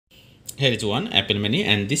Here is one Apple Mini,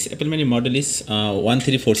 and this Apple Mini model is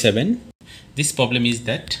 1347. This problem is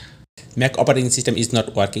that Mac operating system is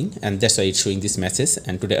not working, and that's why it's showing this message.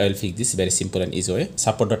 And today I will fix this very simple and easy way.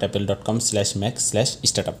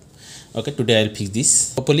 support.apple.com/mac/startup. Okay, today I'll fix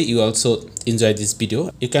this. Hopefully you also enjoy this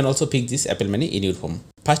video. You can also fix this Apple Mini in your home.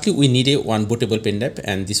 Firstly, we need one bootable pen drive,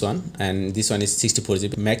 and this one is 64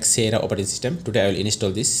 GB Mac Sierra operating system. Today I will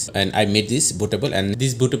install this, and I made this bootable, and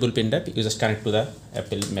this bootable pen drive you just connect to the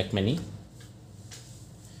Apple Mac Mini.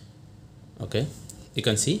 Okay, you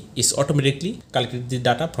can see it's automatically calculated the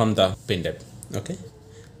data from the pen drive. Okay,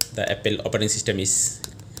 the Apple operating system is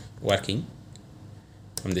working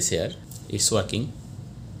from this here. It's working.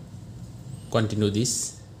 Continue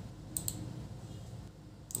this,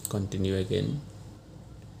 continue again,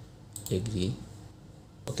 agree.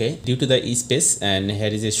 Okay, due to the space, and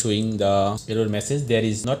here is a showing the error message, there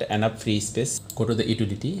is not enough free space. Go to the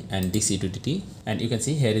utility and this utility, and you can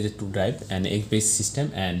see here is a 2 drive and X-based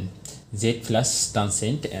system and Z flash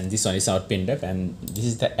transient, and this one is our pen drive, and this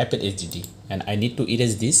is the Apple HDD, and I need to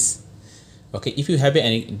erase this. Okay, if you have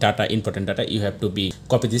any data, important data, you have to be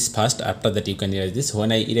copy this first. After that you can erase this.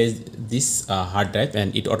 When I erase this hard drive,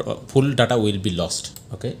 and it full data will be lost.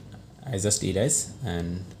 Okay, I just erase,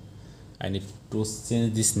 and I need to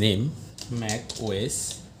change this name Mac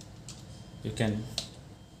OS. You can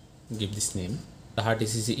give this name. The hard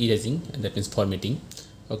disk is erasing, and that means formatting.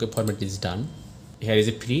 Okay, format is done. Here is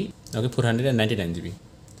a free. Okay, 499 GB.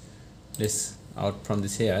 Let's out from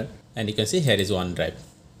this here, and you can see here is one drive.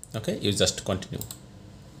 Okay, you just continue,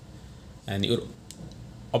 and your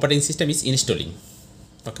operating system is installing.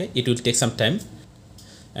 Okay, it will take some time,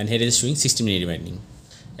 and here is showing 60 minutes remaining,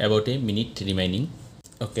 about a minute remaining.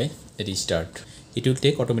 Okay, restart. It will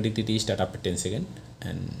take automatically restart after 10 seconds,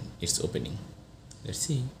 and it's opening. Let's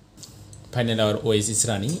see. Finally our OS is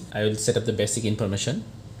running. I will set up the basic information.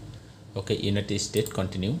 Okay, United States,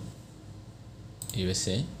 continue.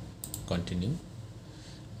 USA, continue.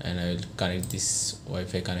 And I will connect this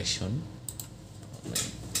Wi-Fi connection.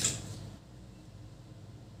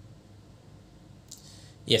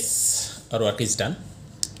 Yes, our work is done.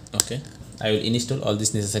 Okay, I will install all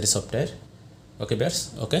this necessary software. Okay, bears.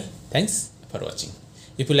 Okay, thanks for watching.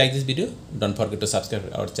 If you like this video, don't forget to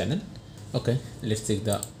subscribe our channel. Okay, let's check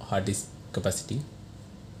the hard disk capacity.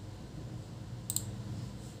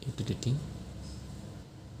 Utility.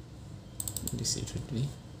 This utility.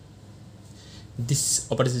 This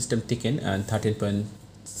operating system taken and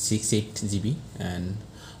 13.68 GB, and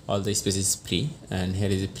all the space is free, and here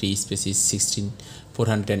is a free space is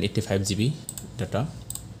 485 GB data.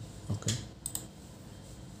 Okay,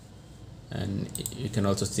 and you can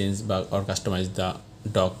also change or customize the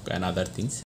dock and other things.